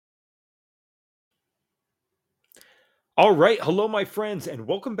All right. Hello, my friends, and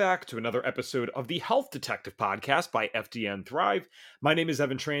welcome back to another episode of the Health Detective Podcast by FDN Thrive. My name is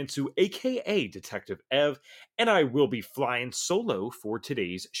Evan Transu, aka Detective Ev, and I will be flying solo for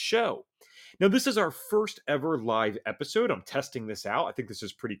today's show. Now, this is our first ever live episode. I'm testing this out. I think this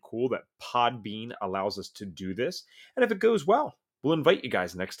is pretty cool that Podbean allows us to do this. And if it goes well, we'll invite you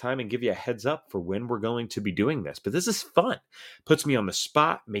guys next time and give you a heads up for when we're going to be doing this. But this is fun. Puts me on the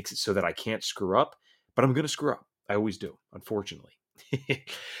spot, makes it so that I can't screw up, but I'm going to screw up. I always do, unfortunately.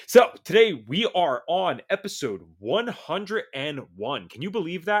 So today we are on episode 101. Can you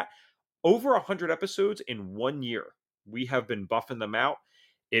believe that? Over 100 episodes in 1 year. We have been buffing them out.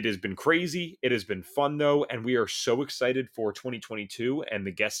 It has been crazy. It has been fun, though. And we are so excited for 2022 and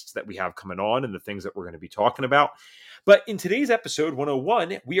the guests that we have coming on and the things that we're going to be talking about. But in today's episode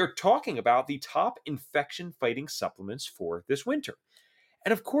 101, we are talking about the top infection fighting supplements for this winter.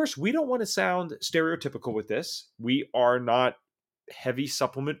 And of course, we don't want to sound stereotypical with this. We are not heavy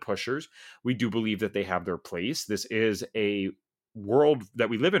supplement pushers. We do believe that they have their place. This is a world that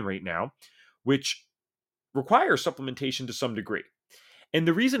we live in right now, which requires supplementation to some degree. And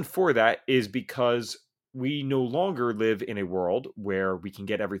the reason for that is because we no longer live in a world where we can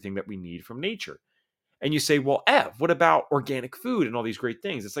get everything that we need from nature. And you say, well, Ev, what about organic food and all these great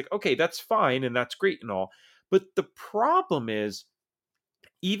things? It's like, okay, that's fine and that's great and all. But the problem is,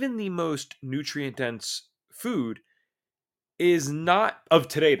 even the most nutrient dense food is not of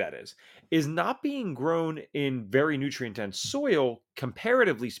today, that is not being grown in very nutrient dense soil,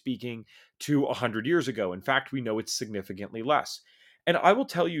 comparatively speaking, to 100 years ago. In fact, we know it's significantly less. And I will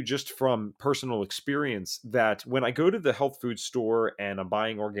tell you just from personal experience that when I go to the health food store and I'm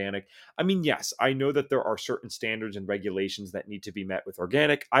buying organic, I mean, yes, I know that there are certain standards and regulations that need to be met with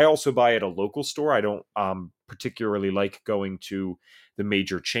organic. I also buy at a local store. I don't particularly like going to the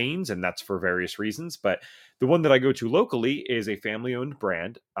major chains, and that's for various reasons. But the one that I go to locally is a family owned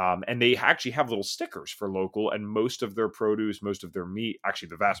brand, and they actually have little stickers for local, and most of their produce, most of their meat, actually,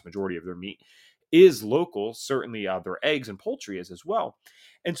 the vast majority of their meat is local. Certainly, their eggs and poultry is as well.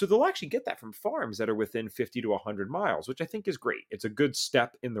 And so they'll actually get that from farms that are within 50 to 100 miles, which I think is great. It's a good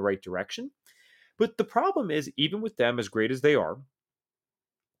step in the right direction. But the problem is, even with them, as great as they are,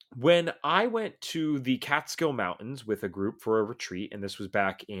 when I went to the Catskill Mountains with a group for a retreat, and this was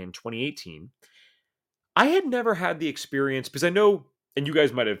back in 2018, I had never had the experience because I know, and you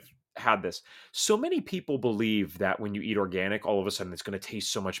guys might have had this. So many people believe that when you eat organic, all of a sudden it's going to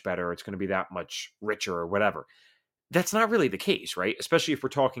taste so much better. It's going to be that much richer or whatever. That's not really the case, right? Especially if we're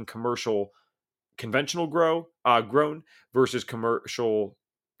talking commercial, conventional grown versus commercial,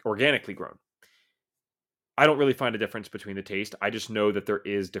 organically grown. I don't really find a difference between the taste. I just know that there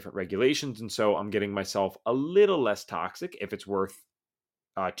is different regulations, and so I'm getting myself a little less toxic if it's worth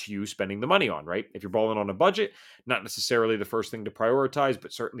to you spending the money on, right? If you're balling on a budget, not necessarily the first thing to prioritize,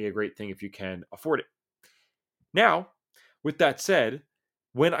 but certainly a great thing if you can afford it. Now, with that said,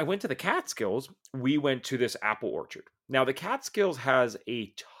 when I went to the Catskills, we went to this apple orchard. Now, the Catskills has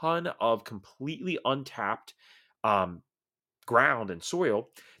a ton of completely untapped um, ground and soil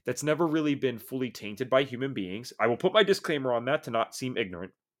that's never really been fully tainted by human beings. I will put my disclaimer on that to not seem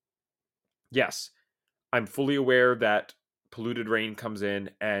ignorant. Yes, I'm fully aware that polluted rain comes in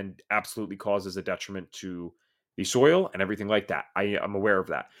and absolutely causes a detriment to the soil and everything like that. I am aware of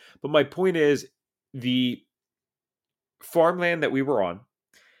that. But my point is, the farmland that we were on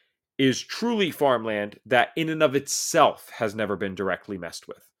is truly farmland that in and of itself has never been directly messed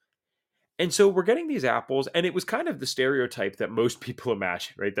with. And so we're getting these apples, and it was kind of the stereotype that most people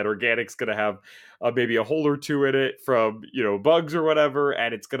imagine, right? That organic's going to have maybe a hole or two in it from, bugs or whatever,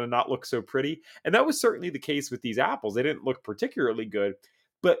 and it's going to not look so pretty. And that was certainly the case with these apples. They didn't look particularly good,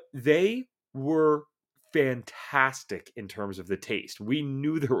 but they were fantastic in terms of the taste. We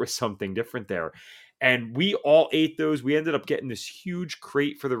knew there was something different there. And we all ate those. We ended up getting this huge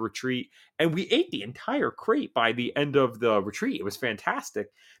crate for the retreat, and we ate the entire crate by the end of the retreat. It was fantastic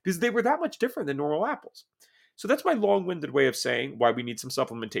because they were that much different than normal apples. So that's my long-winded way of saying why we need some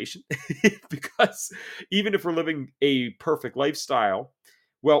supplementation. Because even if we're living a perfect lifestyle,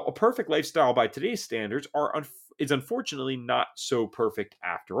 well, a perfect lifestyle by today's standards is unfortunately not so perfect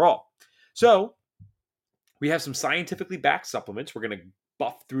after all. So we have some scientifically backed supplements. We're going to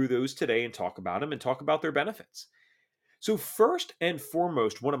buff through those today and talk about them and talk about their benefits. So, first and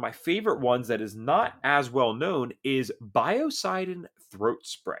foremost, one of my favorite ones that is not as well known is Biocidin Throat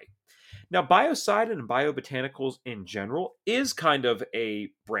Spray. Now, Biocidin and Biobotanicals in general is kind of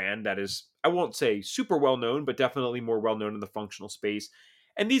a brand that is, I won't say super well known, but definitely more well known in the functional space.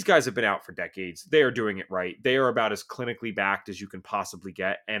 And these guys have been out for decades. They are doing it right. They are about as clinically backed as you can possibly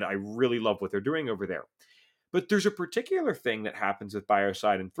get. And I really love what they're doing over there. But there's a particular thing that happens with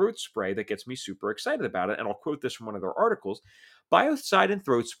Biocidin throat spray that gets me super excited about it. And I'll quote this from one of their articles. Biocidin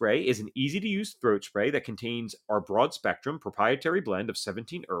throat spray is an easy to use throat spray that contains our broad spectrum proprietary blend of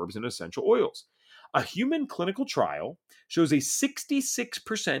 17 herbs and essential oils. A human clinical trial shows a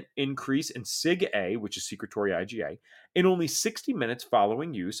 66% increase in SIG-A, which is secretory IgA, in only 60 minutes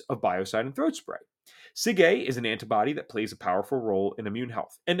following use of Biocidin throat spray. SIG-A is an antibody that plays a powerful role in immune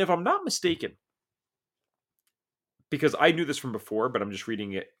health. And if I'm not mistaken, because I knew this from before, but I'm just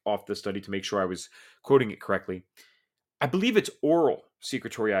reading it off the study to make sure I was quoting it correctly. I believe it's oral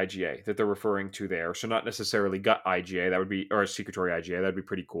secretory IgA that they're referring to there. So not necessarily gut IgA, that would be, or secretory IgA, that'd be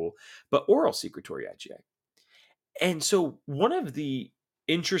pretty cool, but oral secretory IgA. And so one of the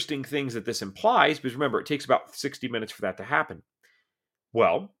interesting things that this implies, because remember, it takes about 60 minutes for that to happen.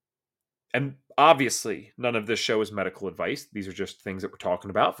 Well, and obviously none of this show is medical advice. These are just things that we're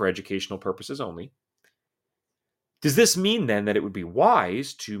talking about for educational purposes only. Does this mean then that it would be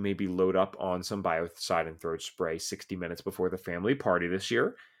wise to maybe load up on some Biocidin throat spray 60 minutes before the family party this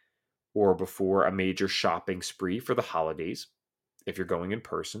year, or before a major shopping spree for the holidays, if you're going in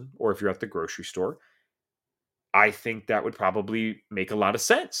person, or if you're at the grocery store? I think that would probably make a lot of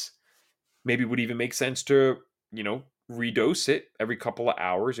sense. Maybe it would even make sense to, redose it every couple of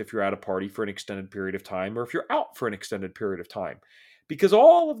hours if you're at a party for an extended period of time, or if you're out for an extended period of time. Because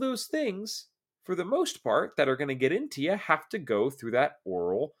all of those things, for the most part, that are going to get into you have to go through that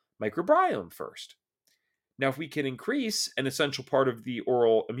oral microbiome first. Now, if we can increase an essential part of the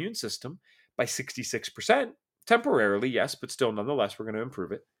oral immune system by 66%, temporarily, yes, but still, nonetheless, we're going to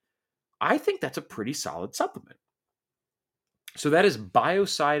improve it. I think that's a pretty solid supplement. So that is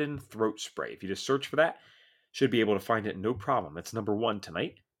Biocidin throat spray. If you just search for that, should be able to find it no problem. That's number 1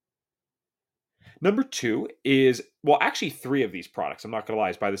 tonight. Number 2 is, well, actually 3 of these products, I'm not going to lie,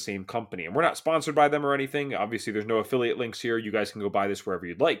 is by the same company. And we're not sponsored by them or anything. Obviously, there's no affiliate links here. You guys can go buy this wherever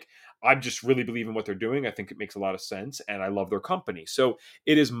you'd like. I just really believe in what they're doing. I think it makes a lot of sense, and I love their company. So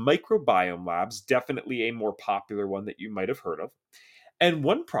it is Microbiome Labs, definitely a more popular one that you might have heard of. And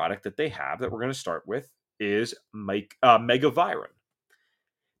one product that they have that we're going to start with is Megavirin.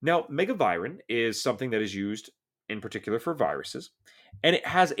 Now, Megavirin is something that is used in particular for viruses, and it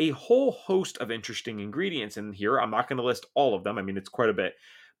has a whole host of interesting ingredients in here. I'm not going to list all of them. I mean, it's quite a bit,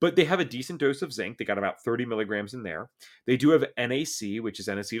 but they have a decent dose of zinc. They got about 30 milligrams in there. They do have NAC, which is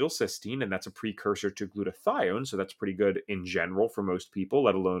N-acetylcysteine, and that's a precursor to glutathione, so that's pretty good in general for most people,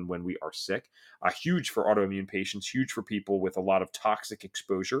 let alone when we are sick. Huge for autoimmune patients, huge for people with a lot of toxic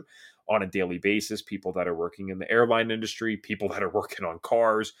exposure on a daily basis, people that are working in the airline industry, people that are working on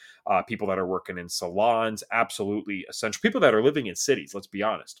cars, people that are working in salons, absolutely essential. People that are living in cities, let's be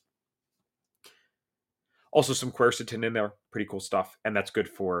honest. Also some quercetin in there, pretty cool stuff. And that's good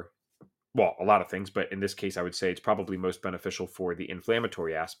for, well, a lot of things, but in this case, I would say it's probably most beneficial for the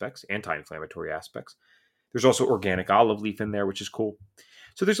inflammatory aspects, anti-inflammatory aspects. There's also organic olive leaf in there, which is cool.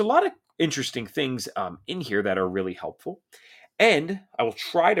 So there's a lot of interesting things in here that are really helpful. And I will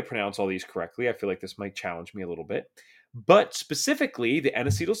try to pronounce all these correctly. I feel like this might challenge me a little bit. But specifically, the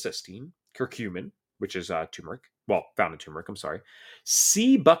N-acetylcysteine, curcumin, which is turmeric, well, found in turmeric, I'm sorry,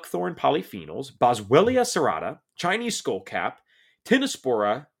 C. buckthorn polyphenols, Boswellia serrata, Chinese skullcap,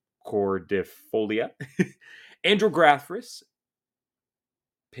 Tinospora cordifolia, Andrographis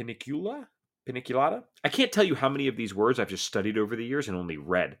paniculata. I can't tell you how many of these words I've just studied over the years and only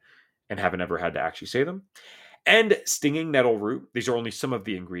read and haven't ever had to actually say them. And stinging nettle root. These are only some of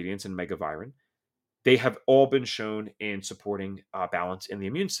the ingredients in Megavirin. They have all been shown in supporting balance in the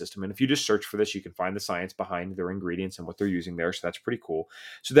immune system. And if you just search for this, you can find the science behind their ingredients and what they're using there. So that's pretty cool.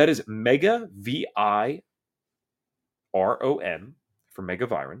 So that is Megaviron for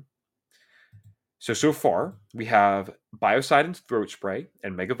Megavirin. So far, we have Biocidin throat spray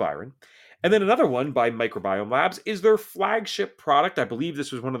and Megavirin. And then another one by Microbiome Labs is their flagship product. I believe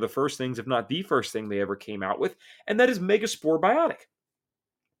this was one of the first things, if not the first thing they ever came out with, and that is Megaspore Biotic.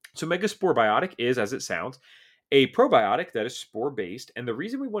 So Megaspore Biotic is, as it sounds, a probiotic that is spore-based. And the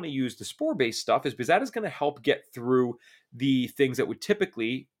reason we want to use the spore-based stuff is because that is going to help get through the things that would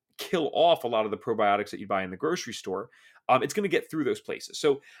typically kill off a lot of the probiotics that you buy in the grocery store. It's going to get through those places.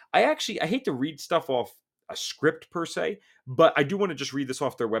 So I hate to read stuff off a script per se, but I do want to just read this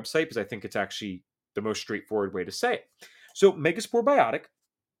off their website because I think it's actually the most straightforward way to say it. So Megaspore Biotic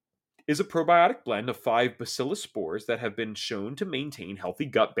is a probiotic blend of 5 bacillus spores that have been shown to maintain healthy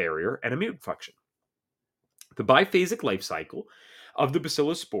gut barrier and immune function. The biphasic life cycle of the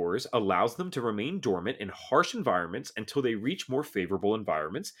bacillus spores allows them to remain dormant in harsh environments until they reach more favorable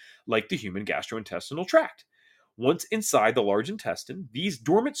environments like the human gastrointestinal tract. Once inside the large intestine, these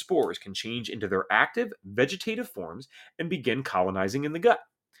dormant spores can change into their active vegetative forms and begin colonizing in the gut.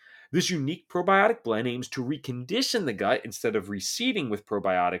 This unique probiotic blend aims to recondition the gut instead of reseeding with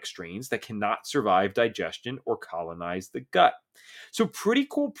probiotic strains that cannot survive digestion or colonize the gut. So, pretty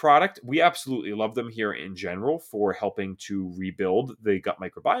cool product. We absolutely love them here in general for helping to rebuild the gut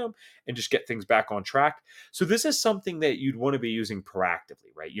microbiome and just get things back on track. So, this is something that you'd want to be using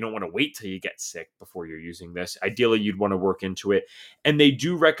proactively, right? You don't want to wait till you get sick before you're using this. Ideally, you'd want to work into it. And they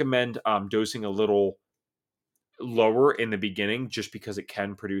do recommend dosing a little lower in the beginning just because it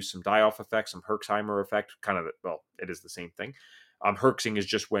can produce some die-off effects, some Herxheimer effect, kind of, well, it is the same thing. Herxing is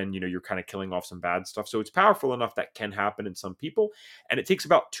just when, you're kind of killing off some bad stuff. So it's powerful enough that can happen in some people. And it takes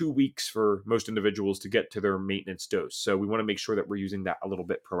about 2 weeks for most individuals to get to their maintenance dose. So we want to make sure that we're using that a little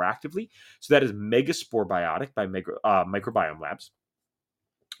bit proactively. So that is Megaspore Biotic by Microbiome Labs.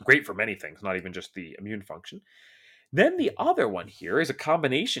 Great for many things, not even just the immune function. Then the other one here is a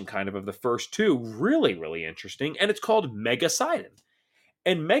combination kind of the first two, really, really interesting, and it's called Megacidin.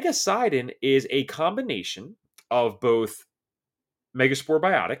 And Megacidin is a combination of both Megaspore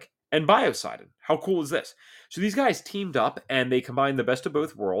Biotic and Biocidin. How cool is this? So these guys teamed up and they combined the best of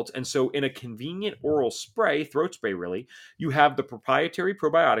both worlds. And so in a convenient oral spray, throat spray really, you have the proprietary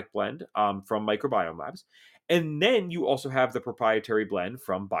probiotic blend from Microbiome Labs. And then you also have the proprietary blend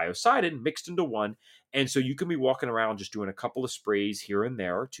from Biocidin mixed into one. And so you can be walking around just doing a couple of sprays here and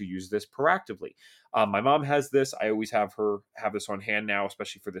there to use this proactively. My mom has this. I always have her have this on hand now,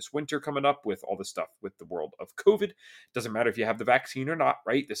 especially for this winter coming up with all the stuff with the world of COVID. Doesn't matter if you have the vaccine or not,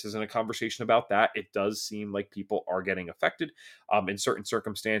 right? This isn't a conversation about that. It does seem like people are getting affected. In certain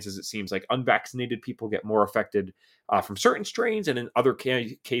circumstances, it seems like unvaccinated people get more affected from certain strains. And in other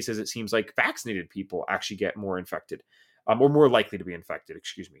cases, it seems like vaccinated people actually get more infected or more likely to be infected,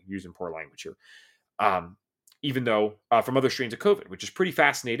 using poor language here. Even though from other strains of COVID, which is pretty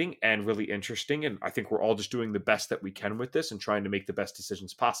fascinating and really interesting. And I think we're all just doing the best that we can with this and trying to make the best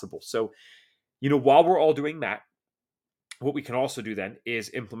decisions possible. So, while we're all doing that, what we can also do then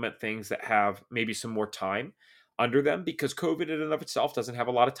is implement things that have maybe some more time under them because COVID in and of itself doesn't have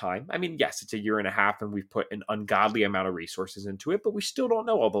a lot of time. I mean, yes, it's a year and a half and we've put an ungodly amount of resources into it, but we still don't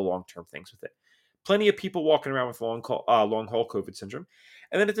know all the long-term things with it. Plenty of people walking around with long haul COVID syndrome.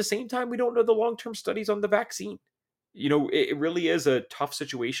 And then at the same time, we don't know the long-term studies on the vaccine. It really is a tough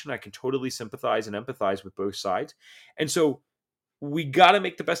situation. I can totally sympathize and empathize with both sides. And so we got to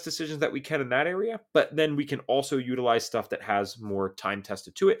make the best decisions that we can in that area, but then we can also utilize stuff that has more time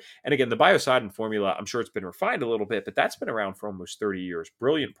tested to it. And again, the Biocidin formula, I'm sure it's been refined a little bit, but that's been around for almost 30 years.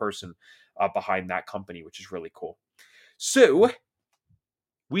 Brilliant person behind that company, which is really cool. So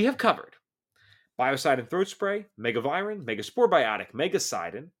we have covered Biocidin throat spray, Megavirin, Megaspore Biotic,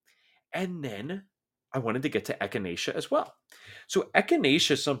 Megacidin, and then I wanted to get to Echinacea as well. So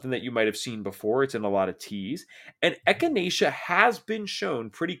Echinacea is something that you might have seen before. It's in a lot of teas. And Echinacea has been shown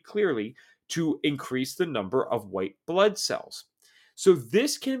pretty clearly to increase the number of white blood cells. So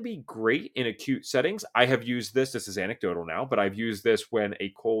this can be great in acute settings. I have used this is anecdotal now, but I've used this when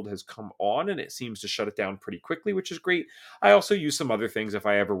a cold has come on and it seems to shut it down pretty quickly, which is great. I also use some other things if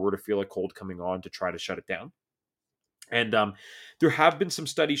I ever were to feel a cold coming on to try to shut it down. And there have been some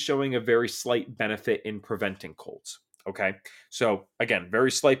studies showing a very slight benefit in preventing colds. Okay. So again, very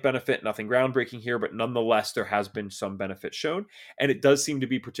slight benefit, nothing groundbreaking here, but nonetheless, there has been some benefit shown. And it does seem to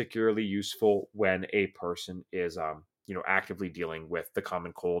be particularly useful when a person is, actively dealing with the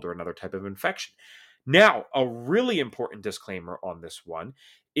common cold or another type of infection. Now, a really important disclaimer on this one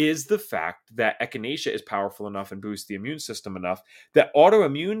is the fact that Echinacea is powerful enough and boosts the immune system enough that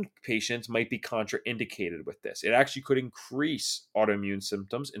autoimmune patients might be contraindicated with this. It actually could increase autoimmune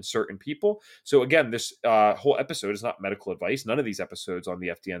symptoms in certain people. So again, this whole episode is not medical advice. None of these episodes on the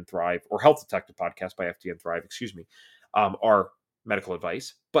FDN Thrive or Health Detective podcast by FDN Thrive, are medical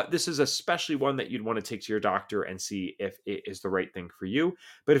advice. But this is especially one that you'd want to take to your doctor and see if it is the right thing for you.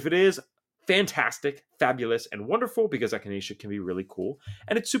 But if it is, fantastic, fabulous, and wonderful because Echinacea can be really cool.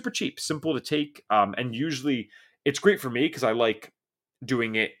 And it's super cheap, simple to take. And usually it's great for me because I like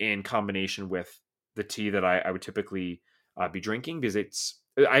doing it in combination with the tea that I would typically be drinking because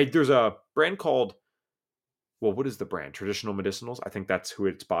there's a brand called, well, what is the brand? Traditional Medicinals. I think that's who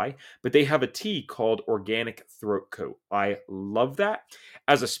it's by. But they have a tea called Organic Throat Coat. I love that.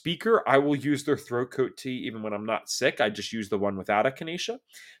 As a speaker, I will use their throat coat tea even when I'm not sick. I just use the one without Echinacea.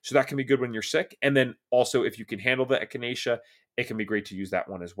 So that can be good when you're sick. And then also, if you can handle the Echinacea, it can be great to use that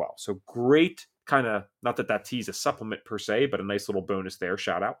one as well. So great kind of, not that tea is a supplement per se, but a nice little bonus there.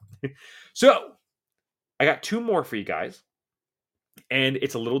 Shout out. So I got 2 more for you guys. And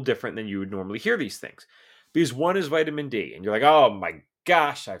it's a little different than you would normally hear these things. because one is vitamin D, and you're like, oh my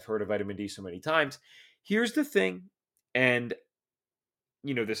gosh, I've heard of vitamin D so many times. Here's the thing, and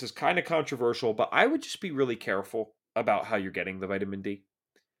this is kind of controversial, but I would just be really careful about how you're getting the vitamin D.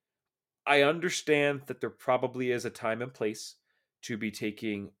 I understand that there probably is a time and place to be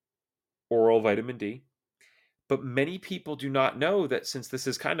taking oral vitamin D, but many people do not know that since this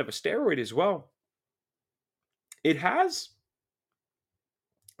is kind of a steroid as well, it has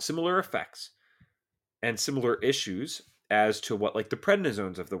similar effects and similar issues as to what like the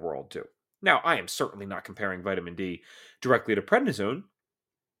prednisones of the world do. Now, I am certainly not comparing vitamin D directly to prednisone,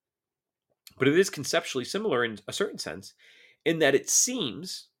 but it is conceptually similar in a certain sense in that it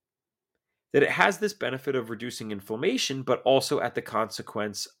seems that it has this benefit of reducing inflammation, but also at the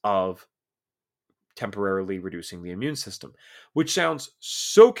consequence of temporarily reducing the immune system, which sounds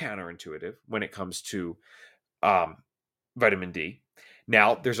so counterintuitive when it comes to um, vitamin D.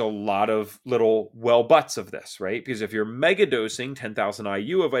 Now, there's a lot of little well buts of this, right? Because if you're mega dosing 10,000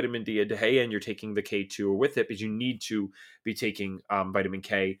 IU of vitamin D a day and you're taking the K2 with it, because you need to be taking vitamin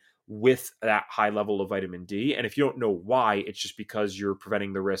K with that high level of vitamin D. And if you don't know why, it's just because you're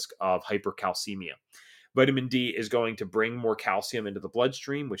preventing the risk of hypercalcemia. Vitamin D is going to bring more calcium into the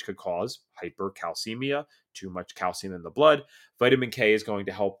bloodstream, which could cause hypercalcemia, too much calcium in the blood. Vitamin K is going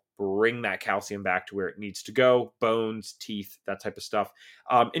to help bring that calcium back to where it needs to go, bones, teeth, that type of stuff.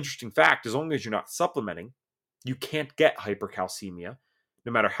 Interesting fact, as long as you're not supplementing, you can't get hypercalcemia,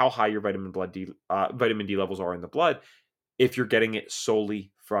 no matter how high your vitamin D levels are in the blood, if you're getting it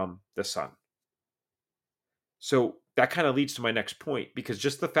solely from the sun. So that kind of leads to my next point, because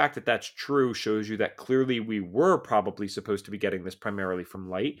just the fact that that's true shows you that clearly we were probably supposed to be getting this primarily from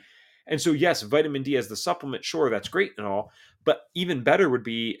light. And so, yes, vitamin D as the supplement, sure, that's great and all, but even better would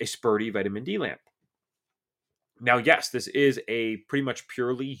be a Sperti vitamin D lamp. Now, yes, this is a pretty much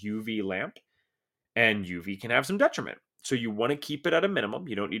purely UV lamp, and UV can have some detriment. So you want to keep it at a minimum.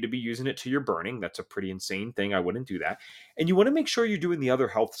 You don't need to be using it to your burning. That's a pretty insane thing. I wouldn't do that. And you want to make sure you're doing the other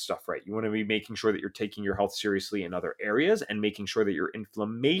health stuff right. You want to be making sure that you're taking your health seriously in other areas and making sure that your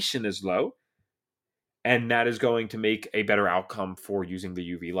inflammation is low. And that is going to make a better outcome for using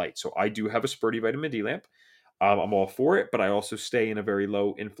the UV light. So I do have a Sperti vitamin D lamp. I'm all for it, but I also stay in a very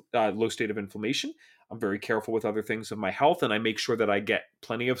low state of inflammation. I'm very careful with other things of my health, and I make sure that I get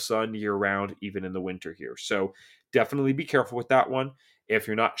plenty of sun year round, even in the winter here. So definitely be careful with that one. If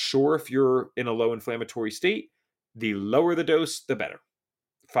you're not sure if you're in a low inflammatory state, the lower the dose, the better.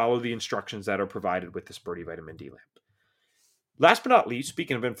 Follow the instructions that are provided with the Sperti vitamin D lamp. Last but not least,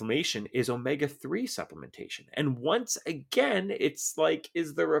 speaking of inflammation, is omega-3 supplementation. And once again, it's like,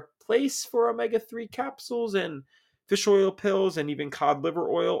 is there a place for omega-3 capsules and fish oil pills and even cod liver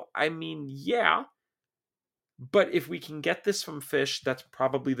oil? I mean, yeah. But if we can get this from fish, that's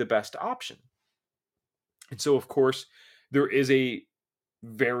probably the best option. And so, of course, there is a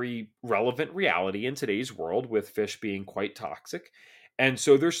very relevant reality in today's world with fish being quite toxic. And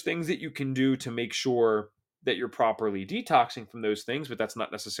so there's things that you can do to make sure that you're properly detoxing from those things, but that's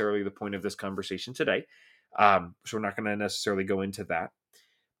not necessarily the point of this conversation today. So we're not going to necessarily go into that.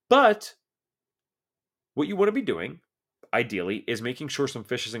 But what you want to be doing, ideally, is making sure some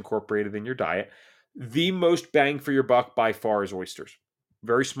fish is incorporated in your diet. The most bang for your buck by far is oysters.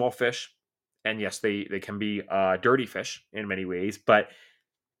 Very small fish. And yes, they can be dirty fish in many ways, but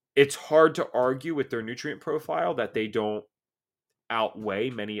it's hard to argue with their nutrient profile that they don't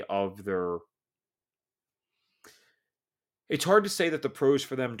outweigh many of their. It's hard to say that the pros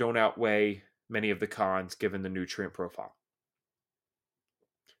for them don't outweigh many of the cons given the nutrient profile.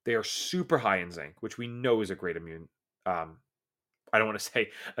 They are super high in zinc, which we know is a great immune. I don't want to say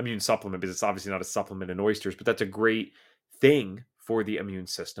immune supplement because it's obviously not a supplement in oysters, but that's a great thing for the immune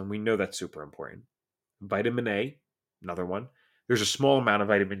system. We know that's super important. Vitamin A, another one. There's a small amount of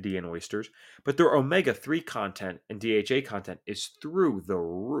vitamin D in oysters, but their omega-3 content and DHA content is through the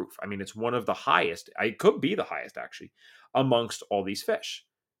roof. I mean, it's one of the highest. It could be the highest, actually, amongst all these fish.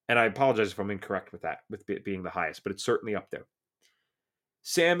 And I apologize if I'm incorrect with that, with it being the highest, but it's certainly up there.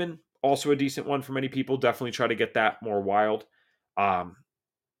 Salmon, also a decent one for many people. Definitely try to get that more wild. Um,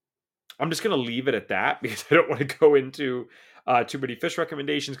 I'm just going to leave it at that because I don't want to go into too many fish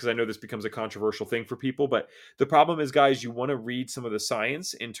recommendations because I know this becomes a controversial thing for people. But the problem is, guys, you want to read some of the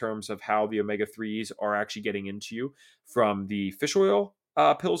science in terms of how the omega-3s are actually getting into you from the fish oil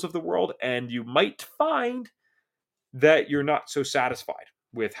pills of the world. And you might find that you're not so satisfied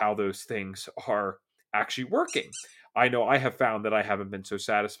with how those things are actually working. I know I have found that I haven't been so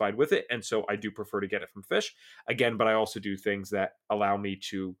satisfied with it. And so I do prefer to get it from fish again, but I also do things that allow me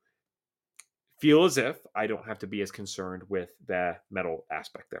to feel as if I don't have to be as concerned with the metal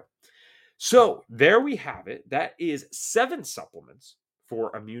aspect there. So there we have it. That is 7 supplements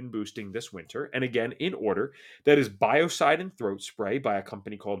for immune boosting this winter. And again, in order, that is Biocidin throat spray by a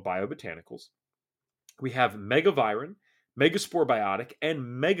company called Biobotanicals. We have Megavirin, Megaspore Biotic, and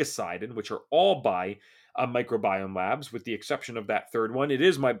Megacidin, which are all by Microbiome Labs, with the exception of that third one. It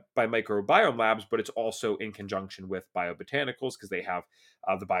is by Microbiome Labs, but it's also in conjunction with Biobotanicals because they have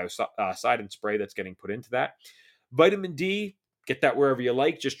the Biocidin spray that's getting put into that. Vitamin D, get that wherever you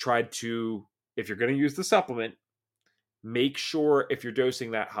like. Just try to, if you're going to use the supplement, make sure if you're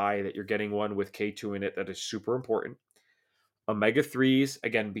dosing that high that you're getting one with K2 in it. That is super important. Omega 3s,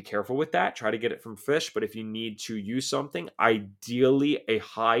 again, be careful with that. Try to get it from fish, but if you need to use something, ideally a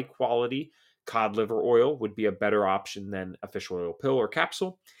high quality cod liver oil would be a better option than a fish oil pill or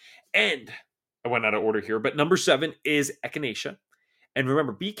capsule. And I went out of order here, but number 7 is echinacea. And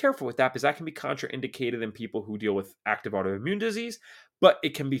remember, be careful with that because that can be contraindicated in people who deal with active autoimmune disease, but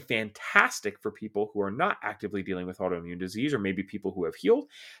it can be fantastic for people who are not actively dealing with autoimmune disease, or maybe people who have healed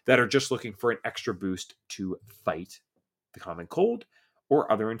that are just looking for an extra boost to fight the common cold or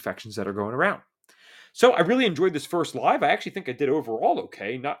other infections that are going around. So I really enjoyed this first live. I actually think I did overall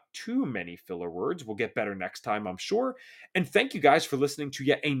okay. Not too many filler words. We'll get better next time, I'm sure. And thank you guys for listening to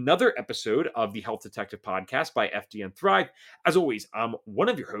yet another episode of the Health Detective Podcast by FDN Thrive. As always, I'm one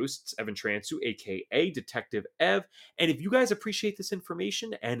of your hosts, Evan Transu, aka Detective Ev. And if you guys appreciate this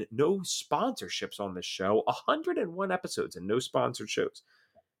information and no sponsorships on this show, 101 episodes and no sponsored shows,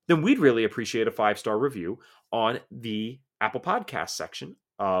 then we'd really appreciate a 5-star review on the Apple Podcast section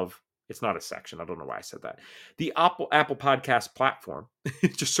of, it's not a section, I don't know why I said that, the Apple Podcast platform.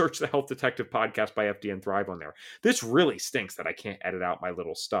 Just search the Health Detective Podcast by FDN Thrive on there. This really stinks that I can't edit out my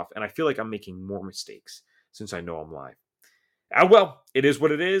little stuff, and I feel like I'm making more mistakes since I know I'm live. Well, it is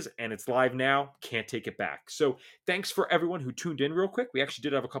what it is, and it's live now. Can't take it back. So thanks for everyone who tuned in real quick. We actually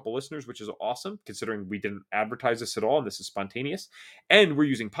did have a couple listeners, which is awesome, considering we didn't advertise this at all, and this is spontaneous. And we're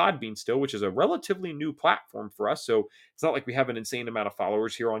using Podbean still, which is a relatively new platform for us. So it's not like we have an insane amount of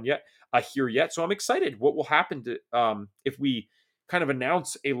followers here yet. So I'm excited what will happen to if we kind of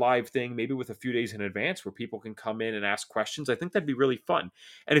announce a live thing, maybe with a few days in advance, where people can come in and ask questions. I think that'd be really fun.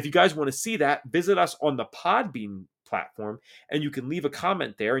 And if you guys want to see that, visit us on the Podbean platform, and you can leave a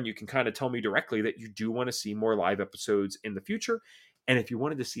comment there, and you can kind of tell me directly that you do want to see more live episodes in the future. And if you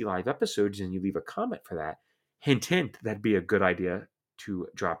wanted to see live episodes and you leave a comment for that, hint, hint, that'd be a good idea to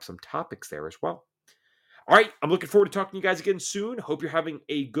drop some topics there as well. All right, I'm looking forward to talking to you guys again soon. Hope you're having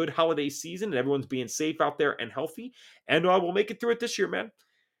a good holiday season and everyone's being safe out there and healthy. And we'll make it through it this year, man.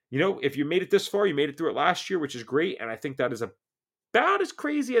 You know, if you made it this far, you made it through it last year, which is great. And I think that is about as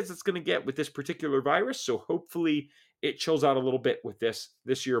crazy as it's going to get with this particular virus. So hopefully it chills out a little bit with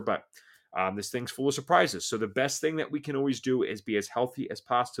this year. But this thing's full of surprises. So the best thing that we can always do is be as healthy as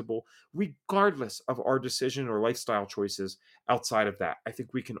possible, regardless of our decision or lifestyle choices outside of that. I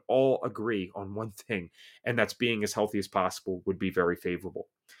think we can all agree on one thing, and that's being as healthy as possible would be very favorable.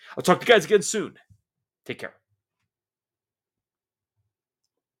 I'll talk to you guys again soon. Take care.